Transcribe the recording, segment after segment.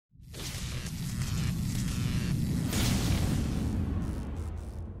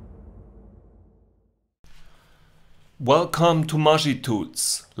Welcome to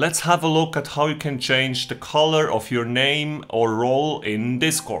Magitoots. Let's have a look at how you can change the color of your name or role in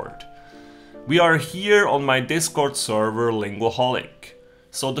Discord. We are here on my Discord server Linguaholic.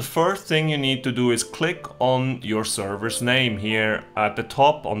 So the first thing you need to do is click on your server's name here at the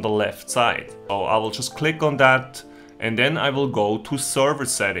top on the left side. So I will just click on that and then I will go to server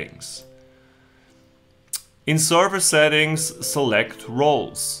settings. In server settings, select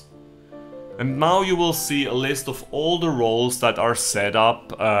roles. And now you will see a list of all the roles that are set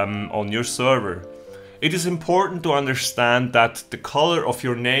up on your server. It is important to understand that the color of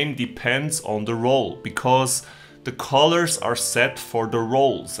your name depends on the role, because the colors are set for the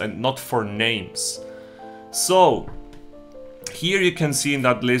roles and not for names. So here you can see in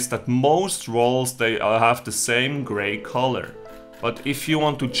that list that most roles, they have the same gray color. But if you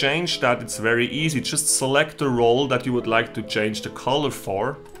want to change that, it's very easy. Just select the role that you would like to change the color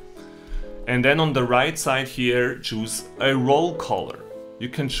for. And then on the right side here, choose a role color. You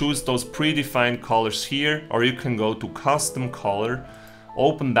can choose those predefined colors here, or you can go to custom color,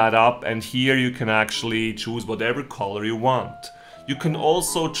 open that up, and here you can actually choose whatever color you want. You can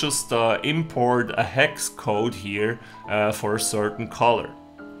also just import a hex code here for a certain color.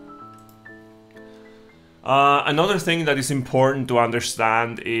 Another thing that is important to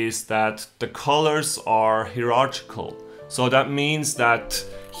understand is that the colors are hierarchical. So that means that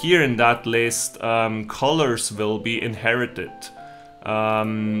here in that list, colors will be inherited.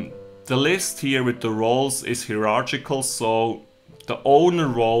 The list here with the roles is hierarchical, so the owner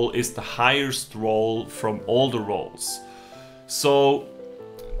role is the highest role from all the roles. So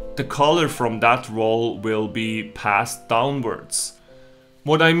the color from that role will be passed downwards.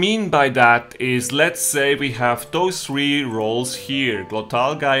 What I mean by that is, let's say we have those three roles here,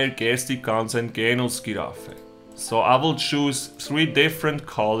 Glottalgeier, Gestikgans and Genusgiraffe. So I will choose three different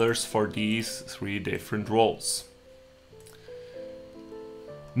colors for these three different roles.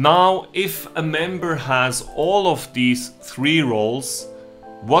 Now, if a member has all of these three roles,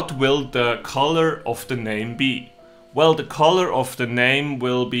 what will the color of the name be? Well, the color of the name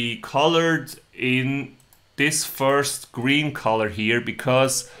will be colored in this first green color here,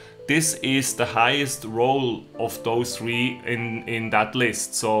 because this is the highest role of those three in that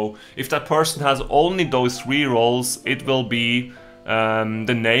list. So if that person has only those three roles, it will be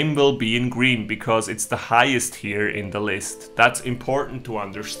the name will be in green because it's the highest here in the list. That's important to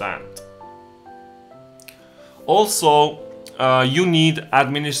understand. Also, you need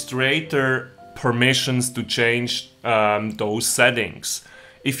administrator permissions to change those settings.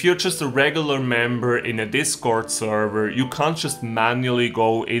 If you're just a regular member in a Discord server, you can't just manually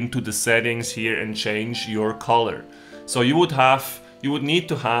go into the settings here and change your color. So you would need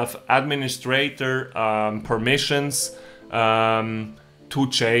to have administrator permissions to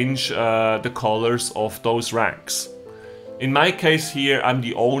change the colors of those ranks. In my case here, I'm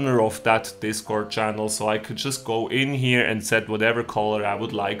the owner of that Discord channel, so I could just go in here and set whatever color I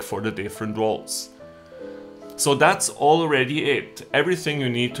would like for the different roles. So that's already it. Everything you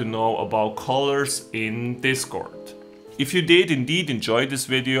need to know about colors in Discord. If you did indeed enjoy this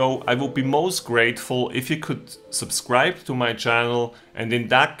video, I would be most grateful if you could subscribe to my channel, and in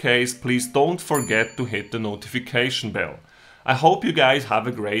that case, please don't forget to hit the notification bell. I hope you guys have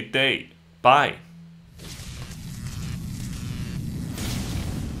a great day. Bye!